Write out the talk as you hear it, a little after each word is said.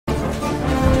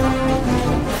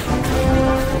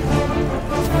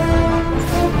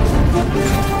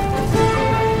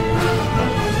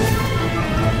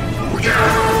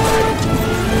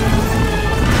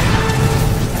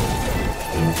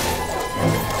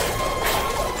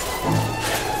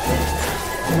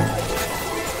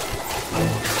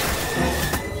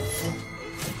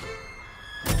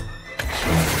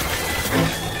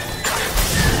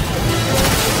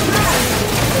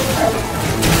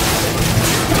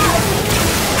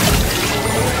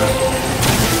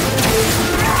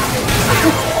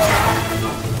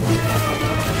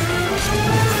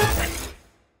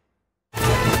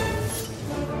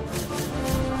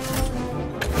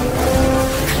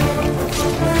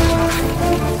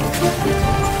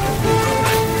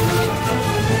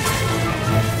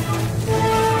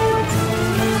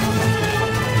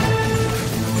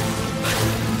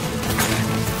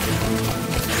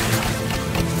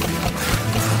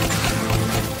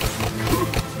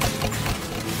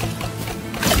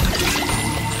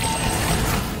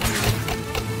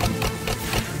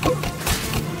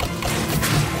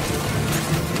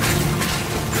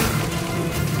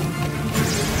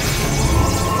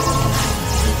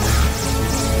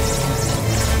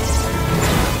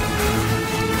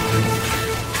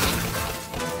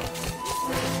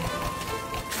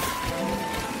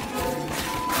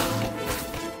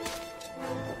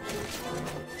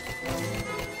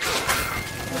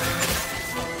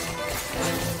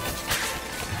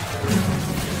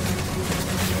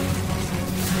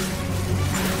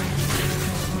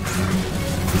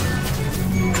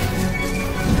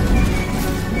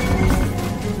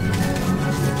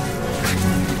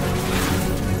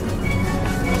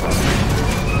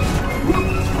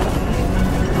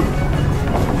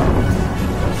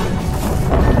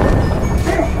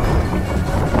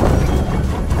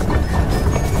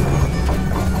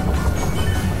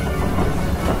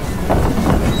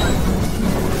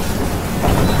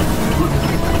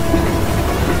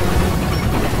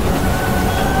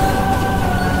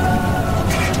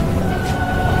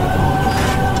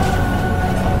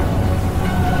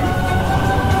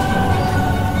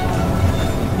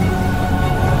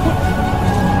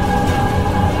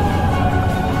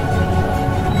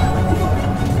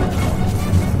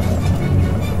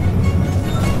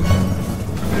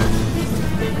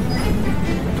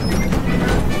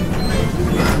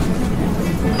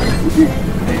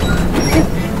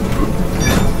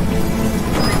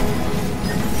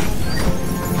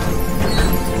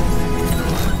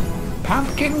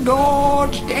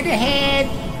Gorge, dead ahead.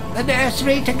 The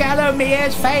nursery to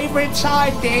Gallowmere's favourite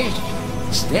side dish.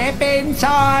 Step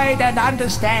inside and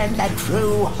understand the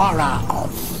true horror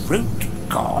of fruit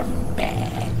gone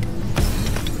bad.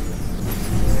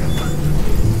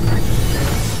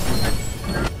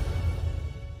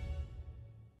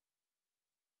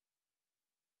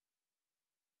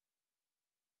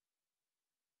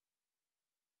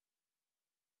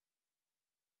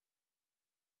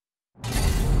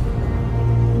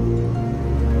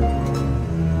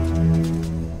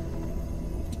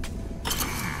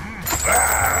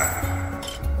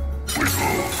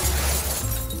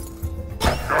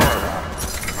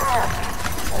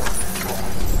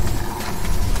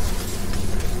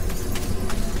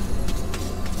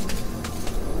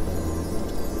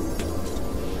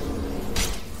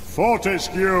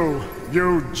 Fortescue,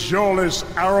 you jawless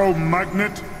arrow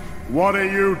magnet! What are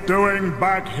you doing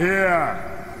back here?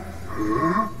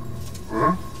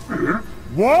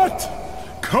 What?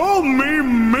 Call me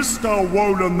Mr.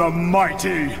 Woden the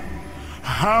Mighty!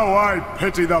 How I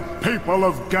pity the people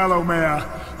of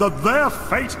Gallowmere, that their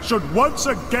fate should once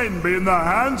again be in the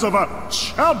hands of a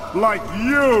chump like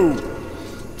you!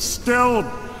 Still,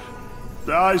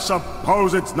 I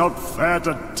suppose it's not fair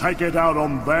to take it out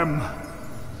on them.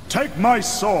 Take my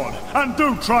sword, and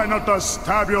do try not to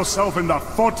stab yourself in the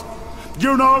foot.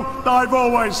 You know, I've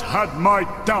always had my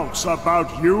doubts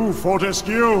about you,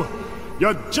 Fortescue.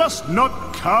 You're just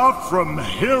not carved from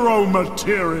hero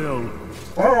material.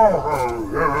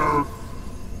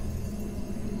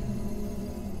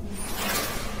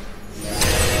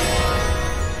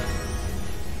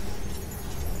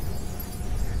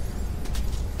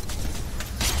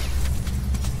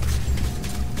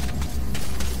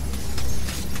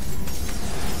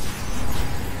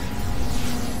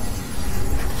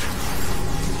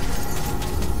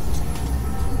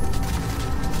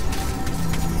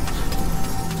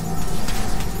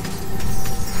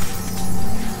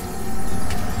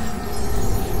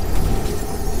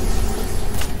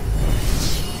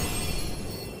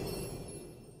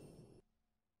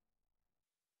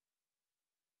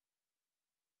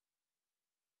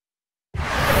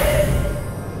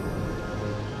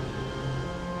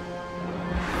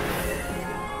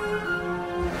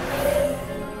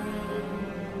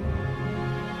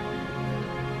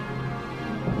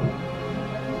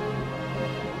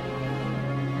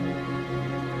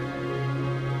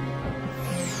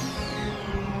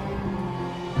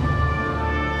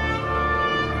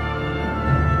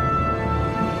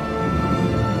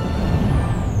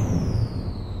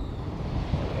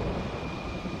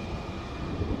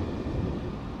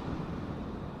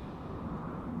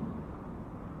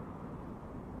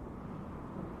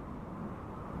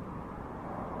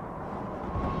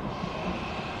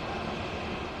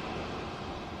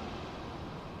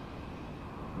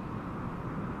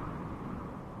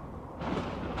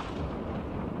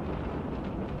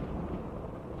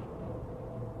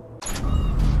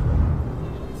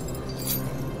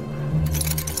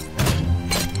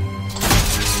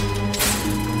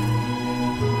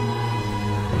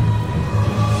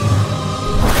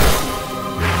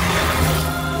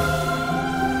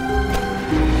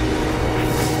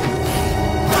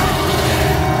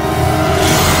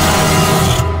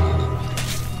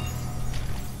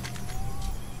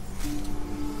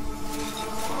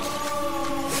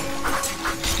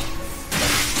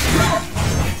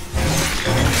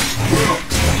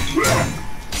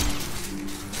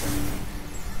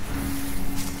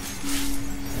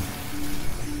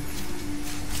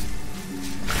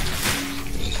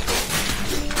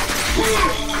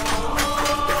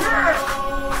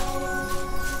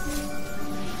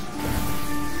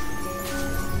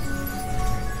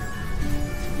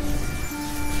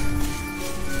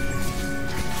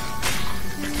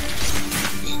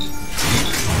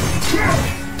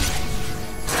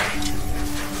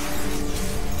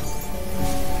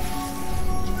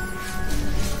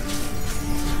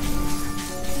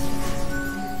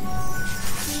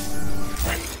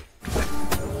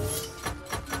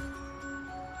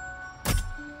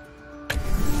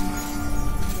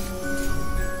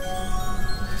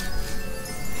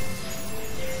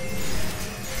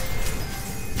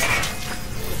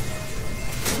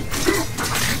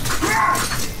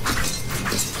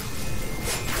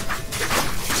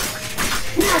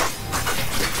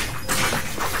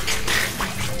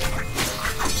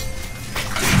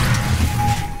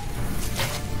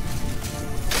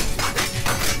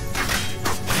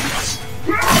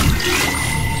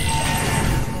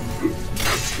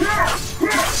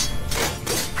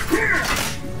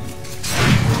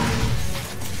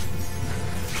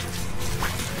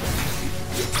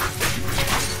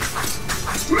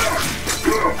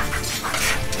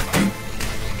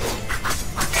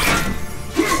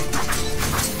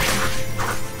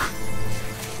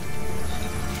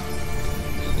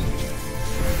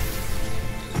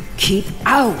 Keep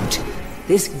out!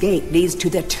 This gate leads to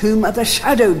the tomb of the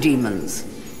shadow demons.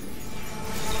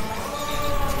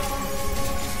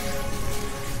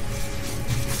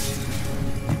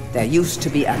 There used to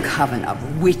be a coven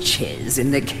of witches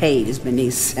in the caves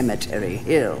beneath Cemetery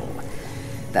Hill.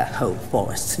 The whole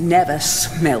forest never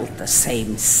smelt the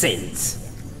same since.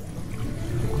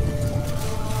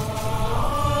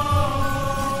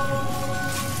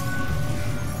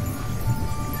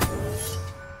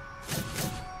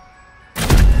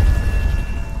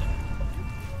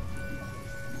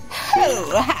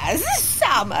 Who has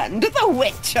summoned the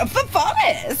witch of the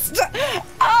forest?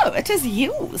 Oh, it is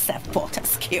you, Sir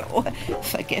Fortescue.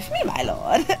 Forgive me, my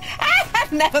lord. I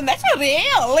have never met a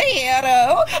real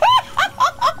hero.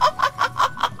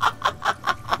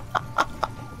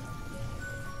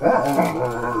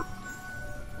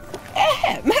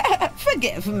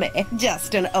 Forgive me,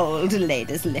 just an old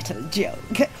lady's little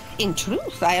joke. In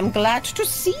truth, I am glad to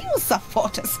see you, Sir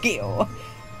Fortescue.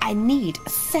 I need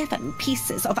 7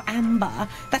 pieces of amber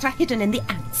that are hidden in the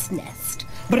ant's nest.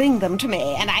 Bring them to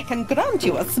me, and I can grant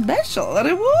you a special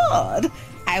reward.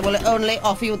 I will only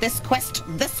offer you this quest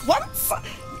this once.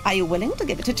 Are you willing to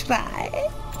give it a try?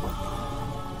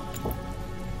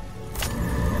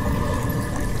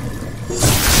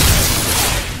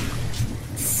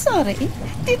 Sorry,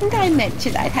 didn't I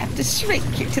mention I'd have to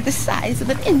shrink you to the size of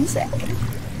an insect?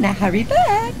 Now hurry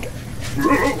back.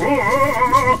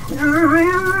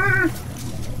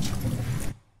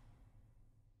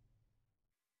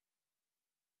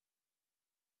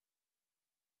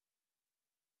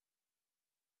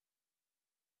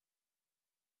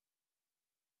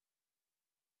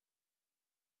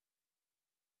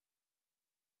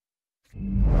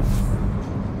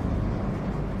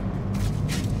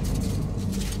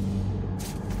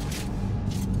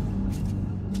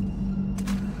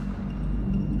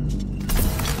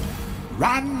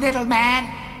 Run, little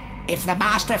man. If the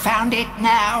master found it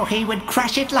now, he would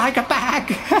crush it like a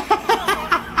bag.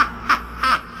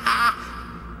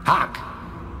 Hark!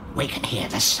 We can hear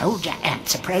the soldier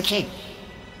ants approaching.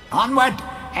 Onward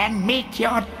and meet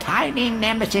your tiny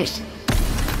nemesis.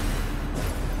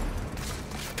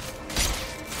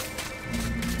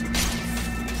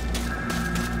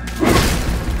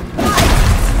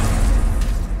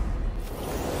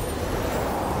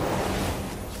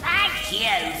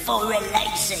 For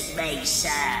releasing me, sir.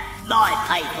 My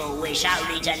people wish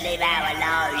only to live our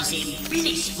lives in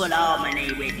blissful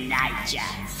harmony with nature.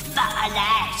 But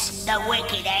alas, the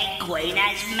wicked Ant Queen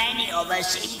has many of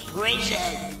us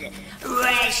imprisoned.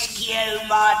 Rescue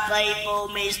my people,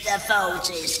 Mr.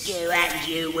 Fortescue, and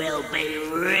you will be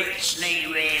richly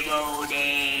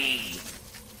rewarded.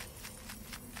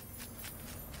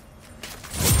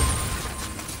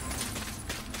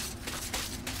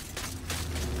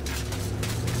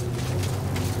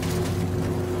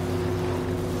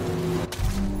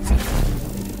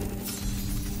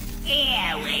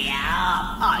 Here we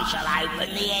are. I shall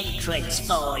open the entrance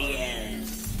for you.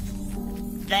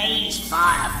 These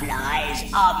fireflies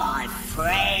are my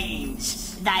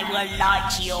friends. They will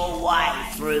light your way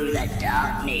through the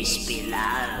darkness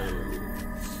below.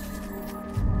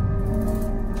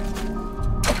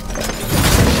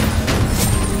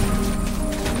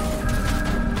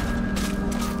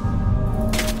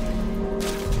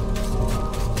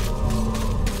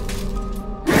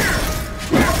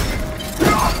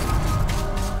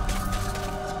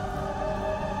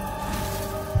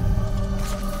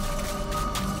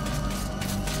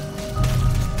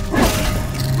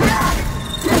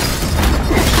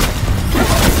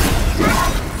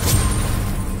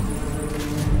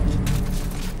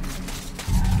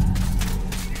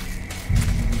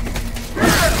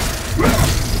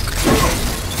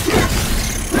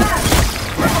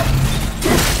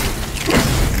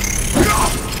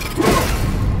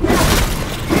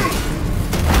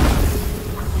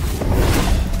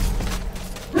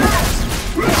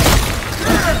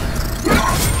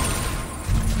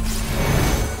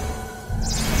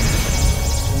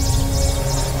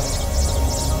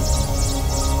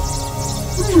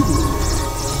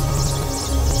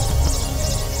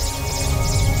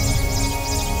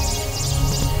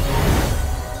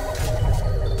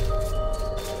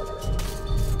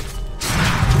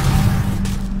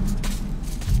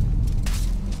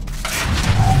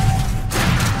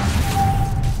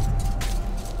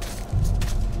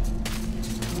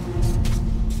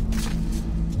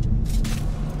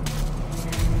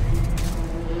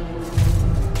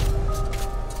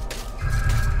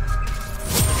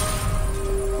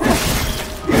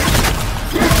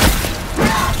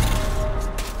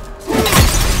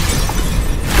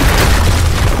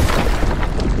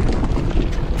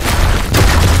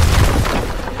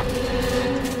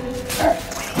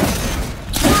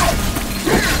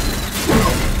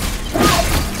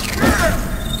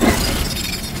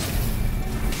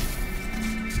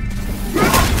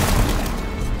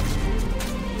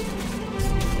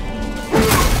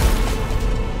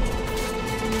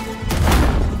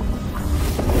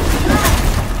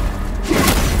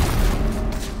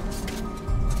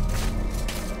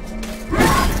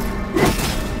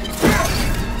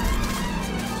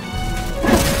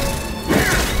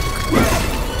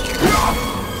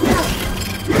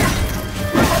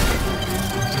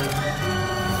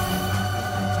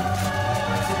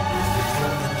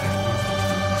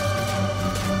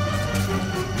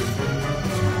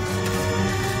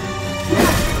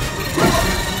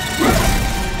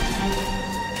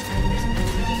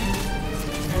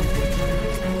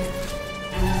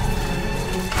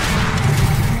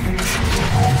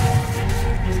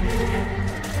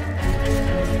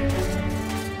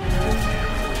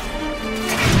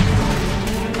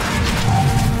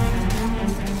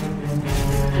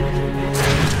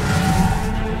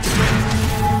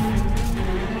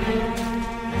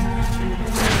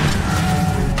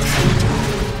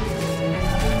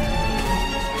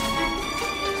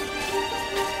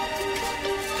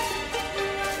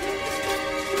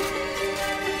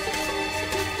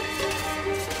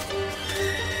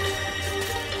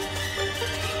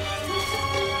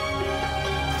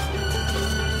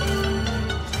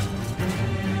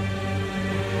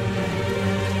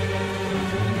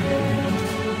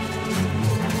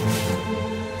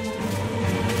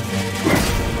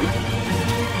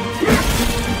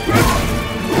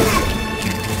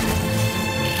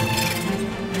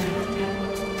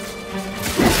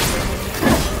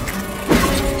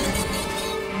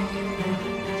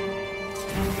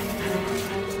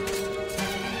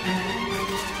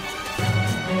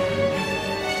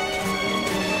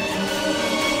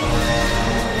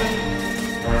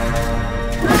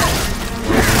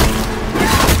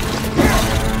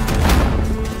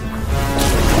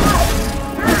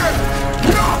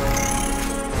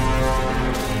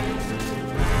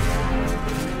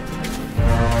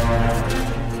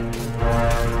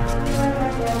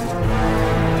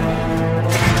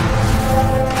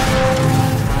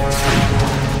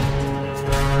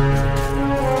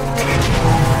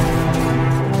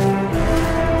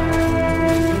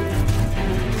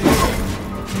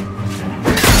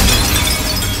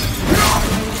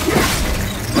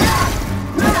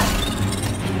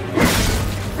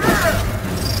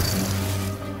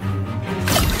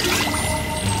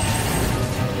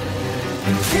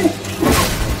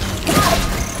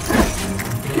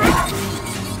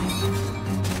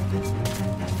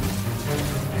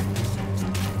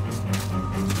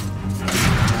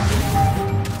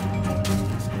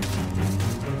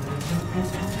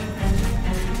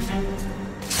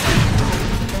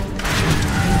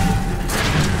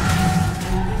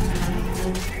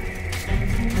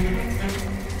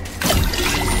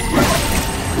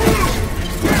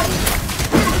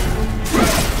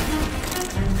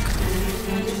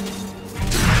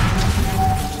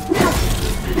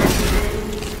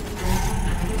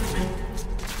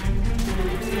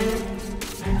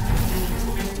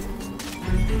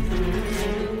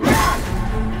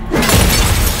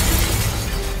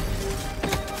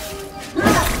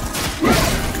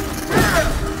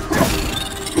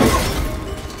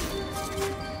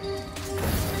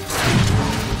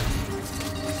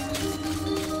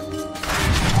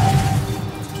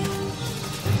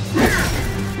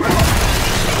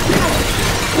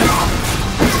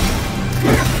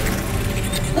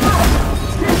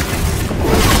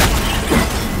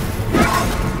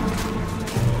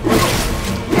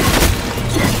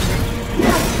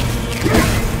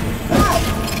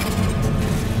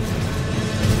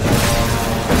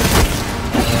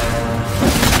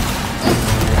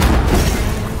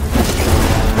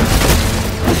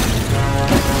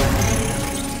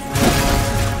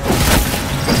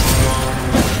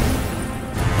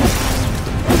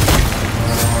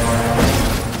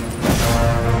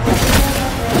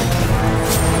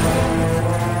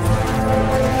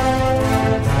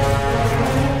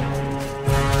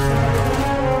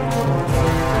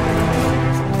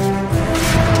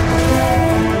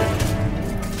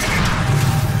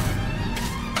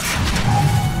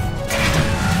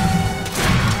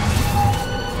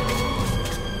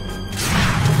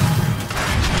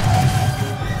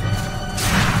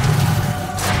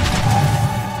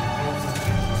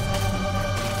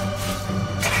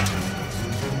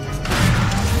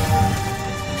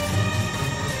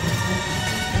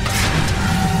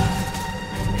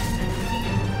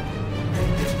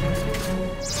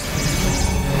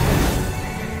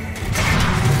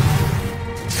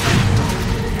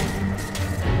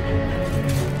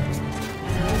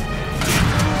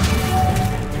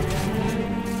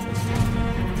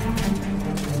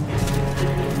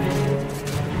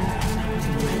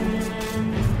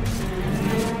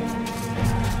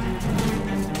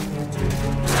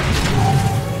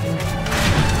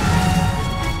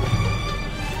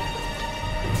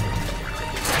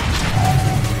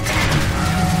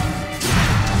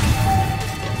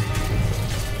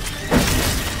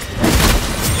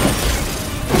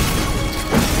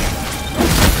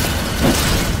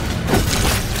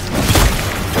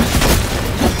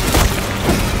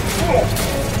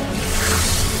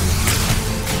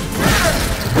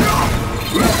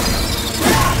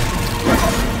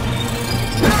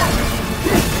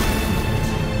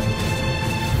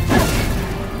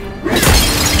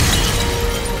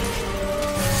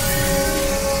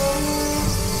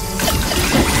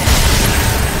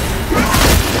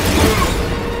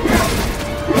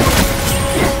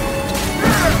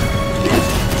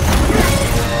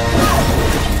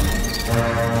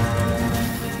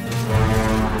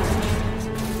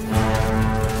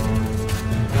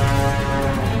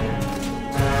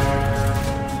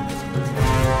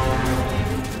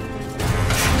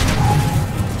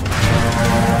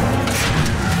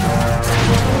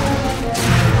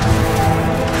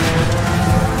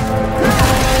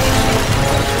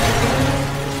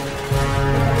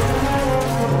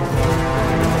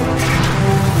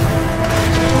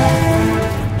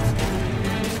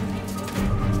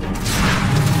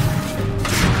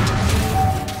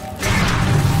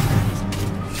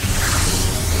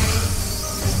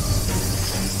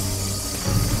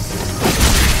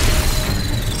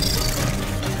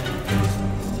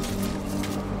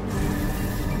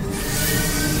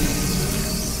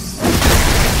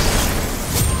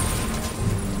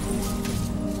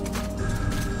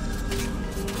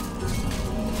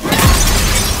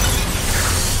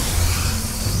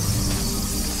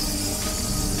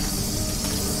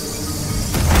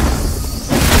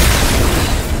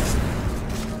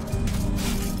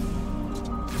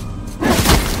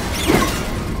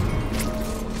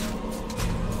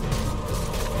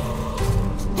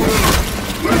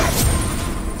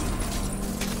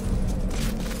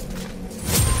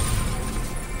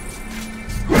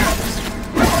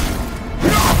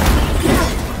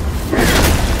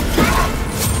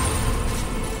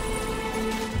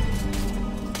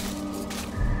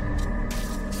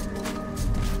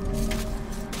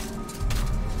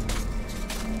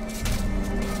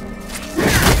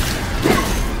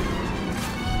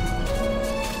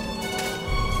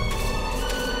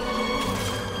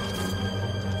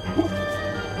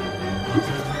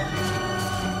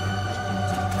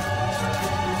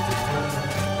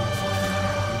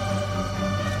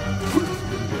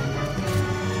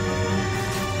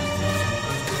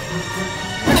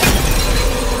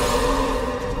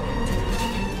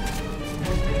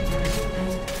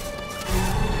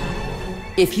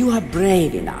 If you are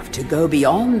brave enough to go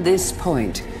beyond this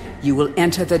point, you will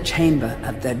enter the chamber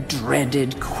of the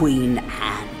dreaded Queen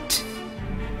Ant.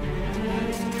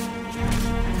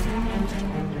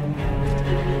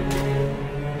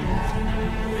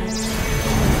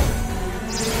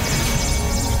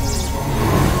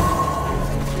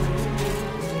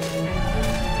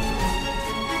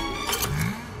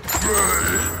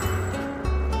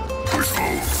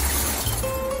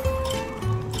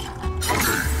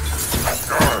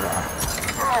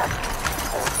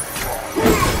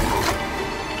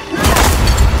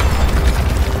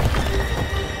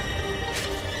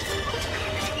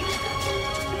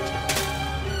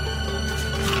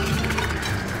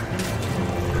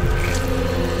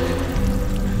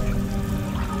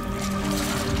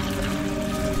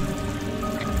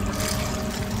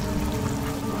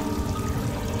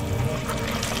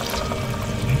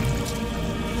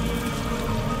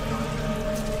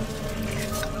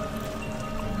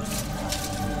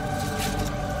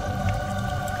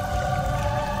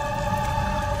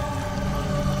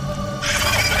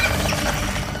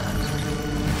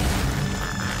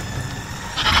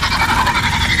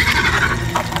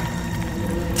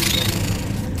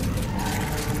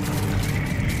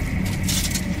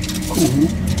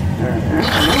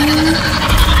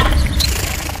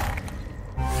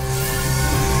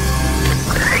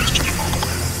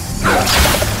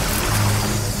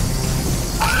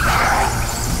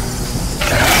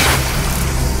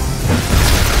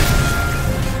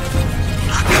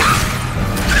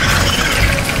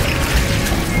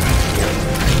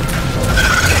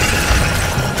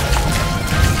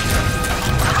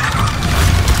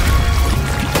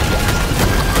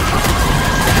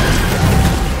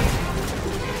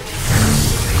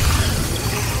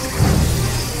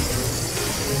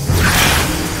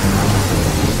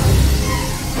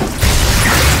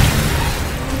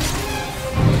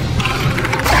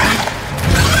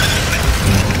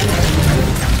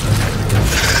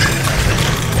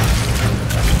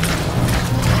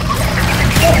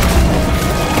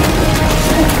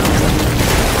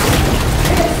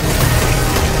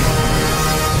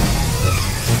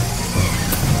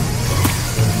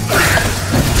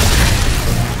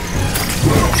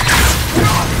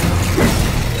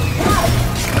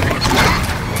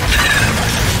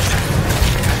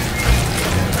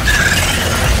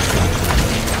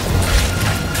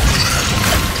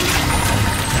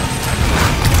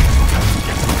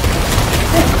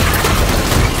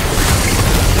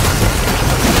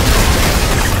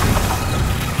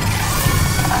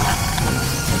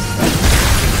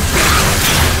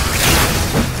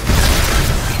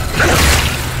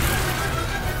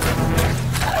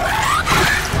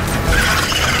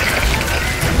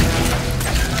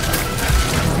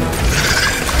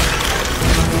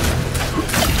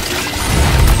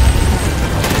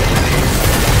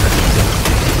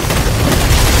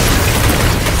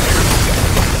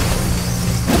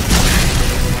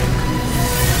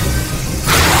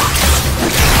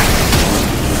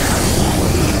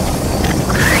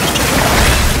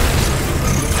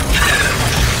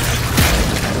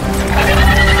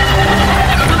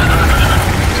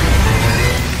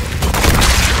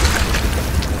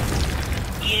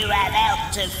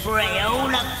 to free all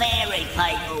the fairy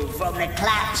people from the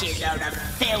clutches of the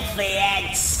filthy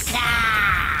ant scum.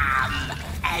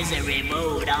 As a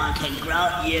reward, I can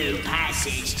grant you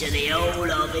passage to the Hall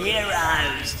of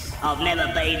Heroes. I've never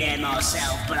been there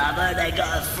myself, but I've heard they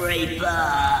got a free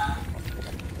bar.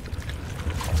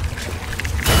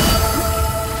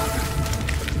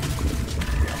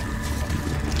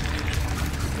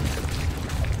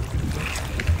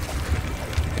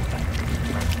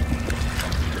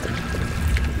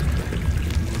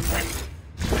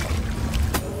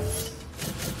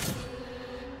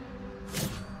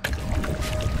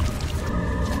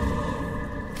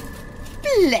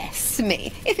 Bless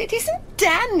me, if it isn't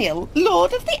Daniel,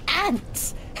 Lord of the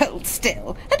Ants. Hold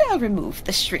still, and I'll remove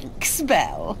the shrink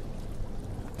spell.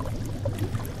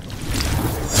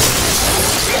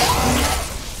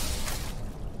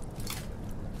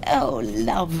 Oh,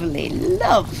 lovely,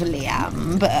 lovely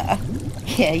Amber.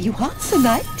 Here you are, Sir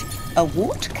Knight. A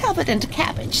wart-covered and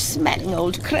cabbage-smelling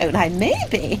old crone I may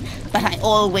be, but I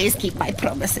always keep my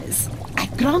promises. I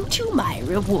grant you my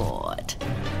reward.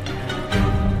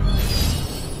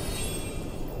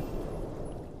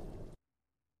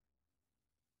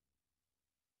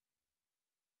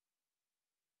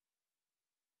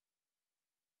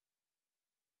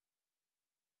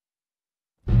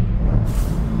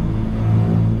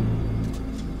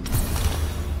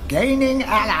 Gaining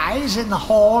allies in the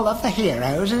Hall of the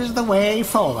Heroes is the way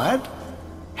forward.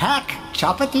 Hack,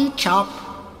 choppity chop,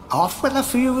 off with a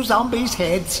few zombies'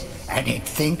 heads, and it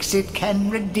thinks it can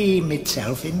redeem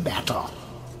itself in battle.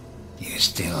 You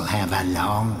still have a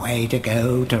long way to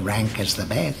go to rank as the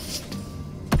best.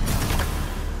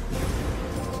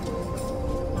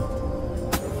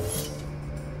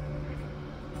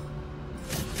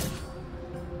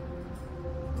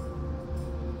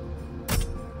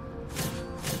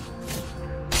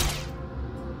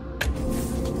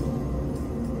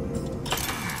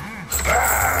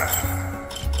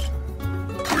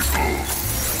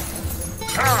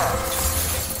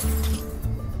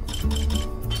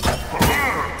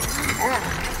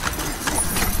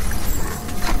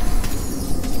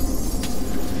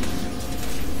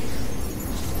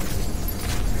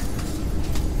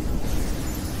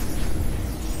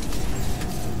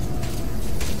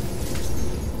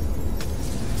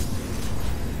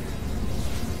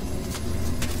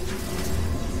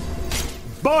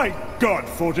 By God,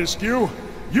 Fortescue,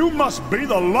 you must be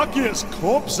the luckiest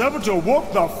corpse ever to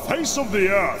walk the face of the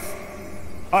earth.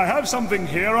 I have something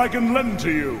here I can lend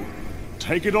to you.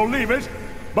 Take it or leave it,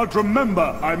 but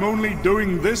remember, I'm only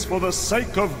doing this for the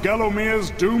sake of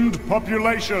Galomere's doomed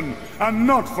population, and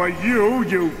not for you,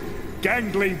 you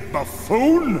gangly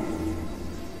buffoon!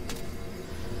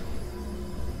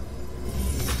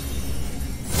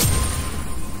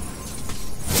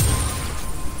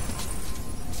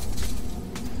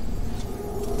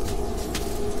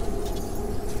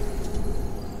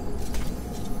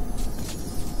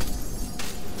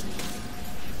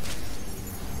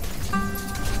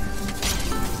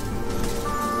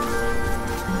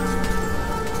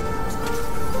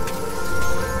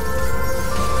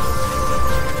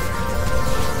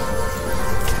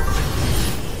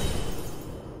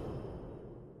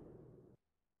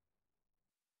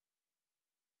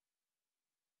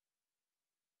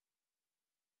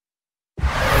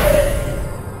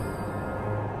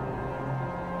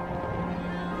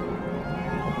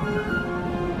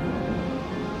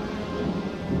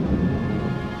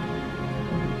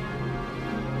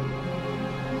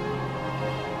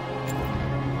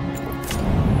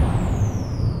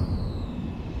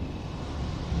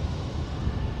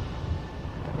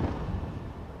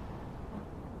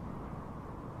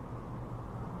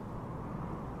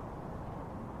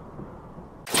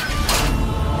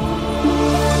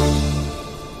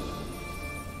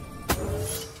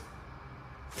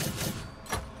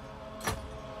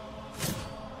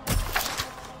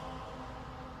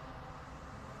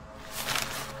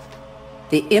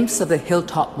 The imps of the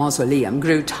Hilltop Mausoleum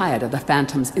grew tired of the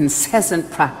Phantom's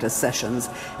incessant practice sessions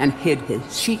and hid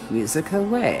his sheet music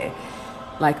away.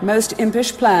 Like most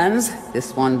impish plans,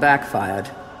 this one backfired.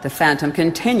 The Phantom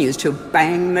continues to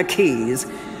bang the keys,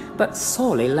 but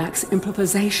sorely lacks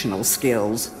improvisational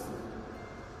skills.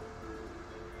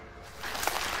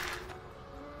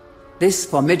 This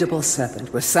formidable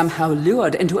serpent was somehow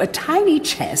lured into a tiny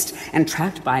chest and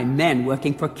trapped by men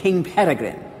working for King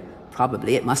Peregrine.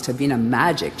 Probably it must have been a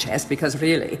magic chest, because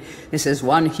really, this is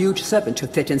one huge serpent to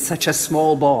fit in such a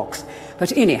small box.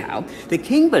 But anyhow, the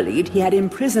king believed he had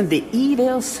imprisoned the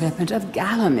evil serpent of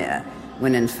Gallowmere,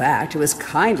 when in fact it was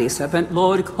kindly serpent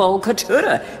Lord called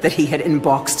Katura that he had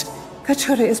unboxed.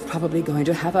 Katura is probably going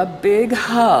to have a big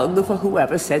hug for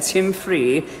whoever sets him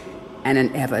free, and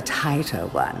an ever tighter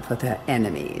one for their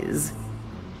enemies.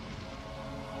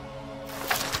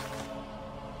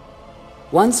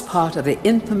 Once part of the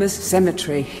infamous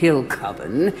Cemetery Hill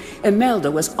Coven,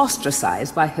 Imelda was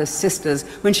ostracized by her sisters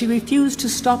when she refused to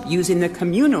stop using the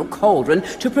communal cauldron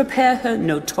to prepare her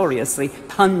notoriously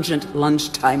pungent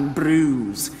lunchtime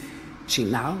brews. She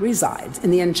now resides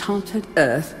in the Enchanted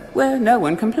Earth, where no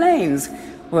one complains.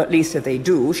 Or at least if they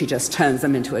do, she just turns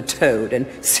them into a toad, and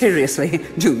seriously,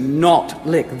 do not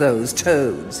lick those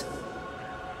toads.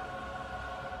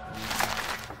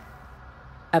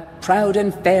 A proud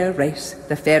and fair race,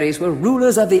 the fairies were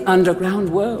rulers of the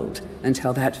underground world,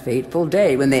 until that fateful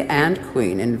day when the Ant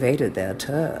Queen invaded their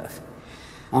turf.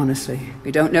 Honestly,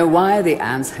 we don't know why the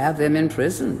ants have them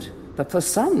imprisoned, but for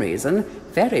some reason,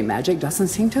 fairy magic doesn't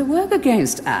seem to work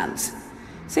against ants.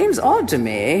 Seems odd to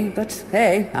me, but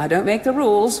hey, I don't make the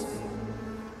rules.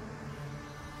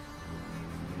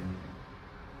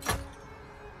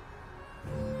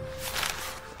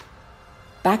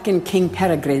 Back in King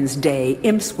Peregrine's day,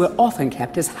 imps were often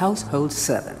kept as household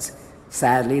servants.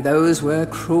 Sadly, those were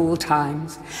cruel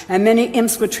times, and many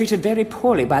imps were treated very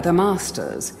poorly by the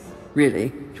masters.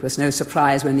 Really, it was no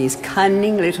surprise when these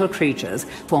cunning little creatures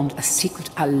formed a secret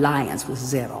alliance with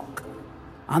Xeroc.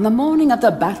 On the morning of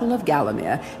the Battle of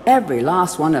Gallowmere, every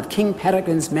last one of King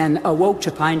Peregrine's men awoke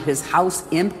to find his house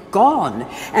imp gone,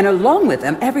 and along with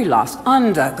them every last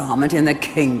undergarment in the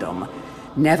kingdom.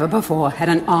 Never before had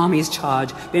an army's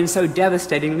charge been so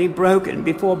devastatingly broken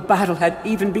before battle had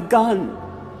even begun.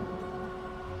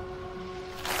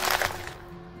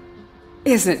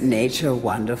 Isn't nature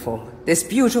wonderful? This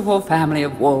beautiful family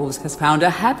of wolves has found a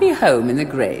happy home in the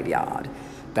graveyard.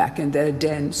 Back in their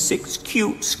den, 6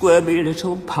 cute, squirmy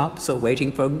little pups are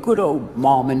waiting for good old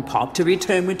Mom and Pop to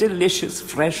return with delicious,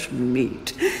 fresh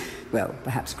meat. Well,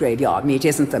 perhaps graveyard meat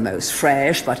isn't the most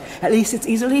fresh, but at least it's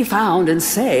easily found and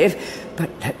safe. But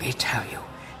let me tell you,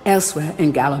 elsewhere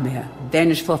in Gallowmere,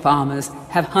 vengeful farmers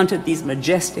have hunted these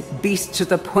majestic beasts to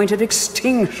the point of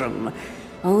extinction.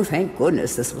 Oh, thank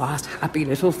goodness this last happy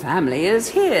little family is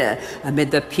here,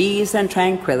 amid the peace and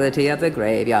tranquility of the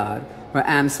graveyard, where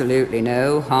absolutely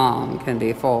no harm can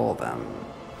befall them.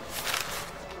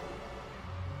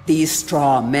 These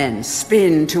straw men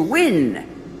spin to win.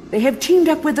 They have teamed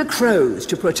up with the crows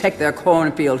to protect their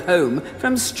cornfield home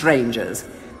from strangers,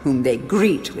 whom they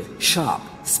greet with sharp,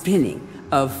 spinning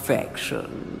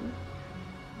affection.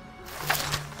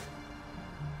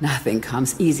 Nothing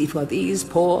comes easy for these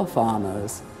poor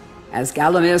farmers. As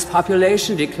Gallomere's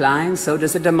population declines, so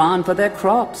does the demand for their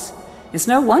crops. It's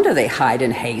no wonder they hide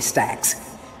in haystacks.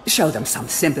 Show them some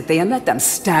sympathy and let them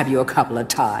stab you a couple of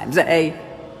times, eh?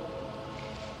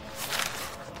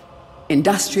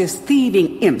 Industrious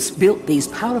thieving imps built these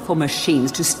powerful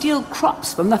machines to steal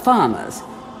crops from the farmers.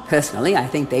 Personally, I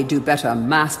think they do better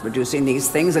mass-producing these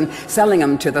things and selling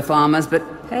them to the farmers, but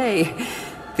hey,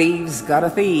 thieves gotta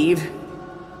thieve.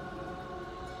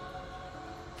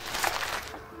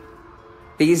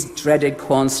 These dreaded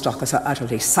cornstalkers are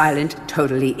utterly silent,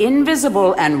 totally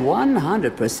invisible, and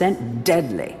 100%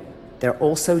 deadly. They're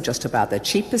also just about the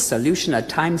cheapest solution a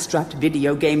time-strapped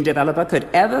video game developer could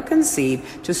ever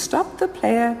conceive to stop the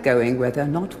player going where they're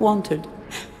not wanted.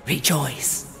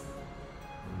 Rejoice!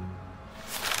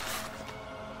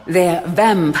 They're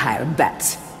vampire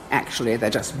bats. Actually,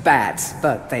 they're just bats,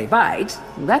 but they bite.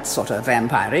 That's sort of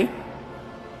vampire-y.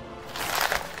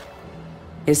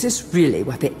 Is this really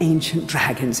what the ancient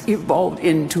dragons evolved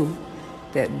into?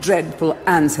 Their dreadful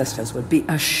ancestors would be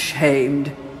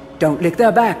ashamed. Don't lick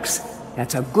their backs.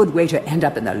 That's a good way to end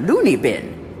up in the loony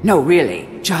bin. No, really,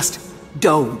 just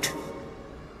don't.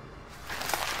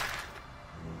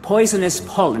 Poisonous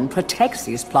pollen protects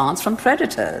these plants from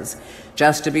predators.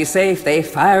 Just to be safe, they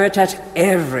fire it at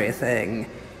everything.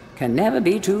 Can never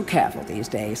be too careful these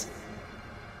days.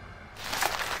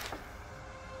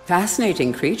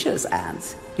 Fascinating creatures,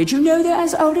 ants. Did you know they're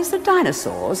as old as the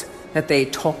dinosaurs? That they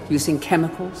talk using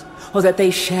chemicals? Or that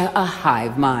they share a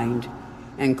hive mind?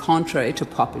 And contrary to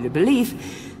popular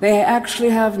belief, they actually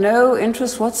have no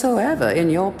interest whatsoever in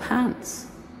your pants.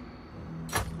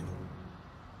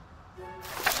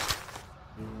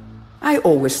 I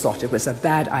always thought it was a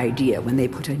bad idea when they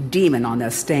put a demon on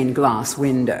their stained glass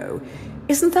window.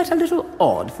 Isn't that a little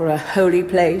odd for a holy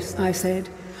place? I said.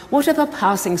 What if a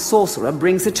passing sorcerer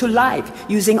brings it to life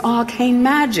using arcane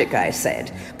magic? I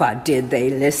said. But did they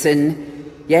listen?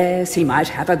 Yes, he might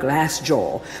have a glass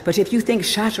jaw, but if you think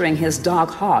shattering his dark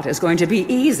heart is going to be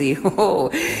easy, oh,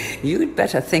 you'd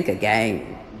better think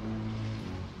again.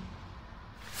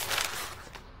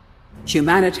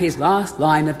 Humanity's last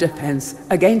line of defense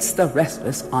against the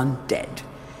restless undead.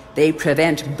 They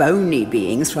prevent bony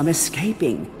beings from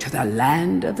escaping to the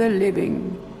land of the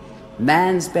living.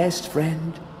 Man's best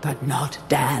friend, but not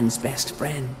Dan's best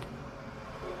friend.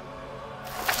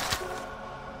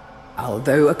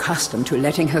 Although accustomed to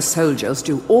letting her soldiers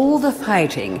do all the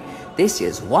fighting, this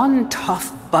is one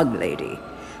tough bug lady.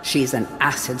 She's an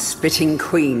acid-spitting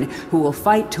queen who will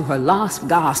fight to her last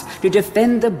gasp to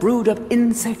defend the brood of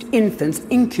insect infants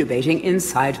incubating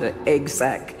inside her egg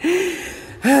sac.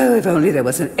 Oh, if only there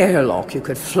was an airlock you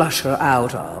could flush her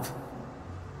out of.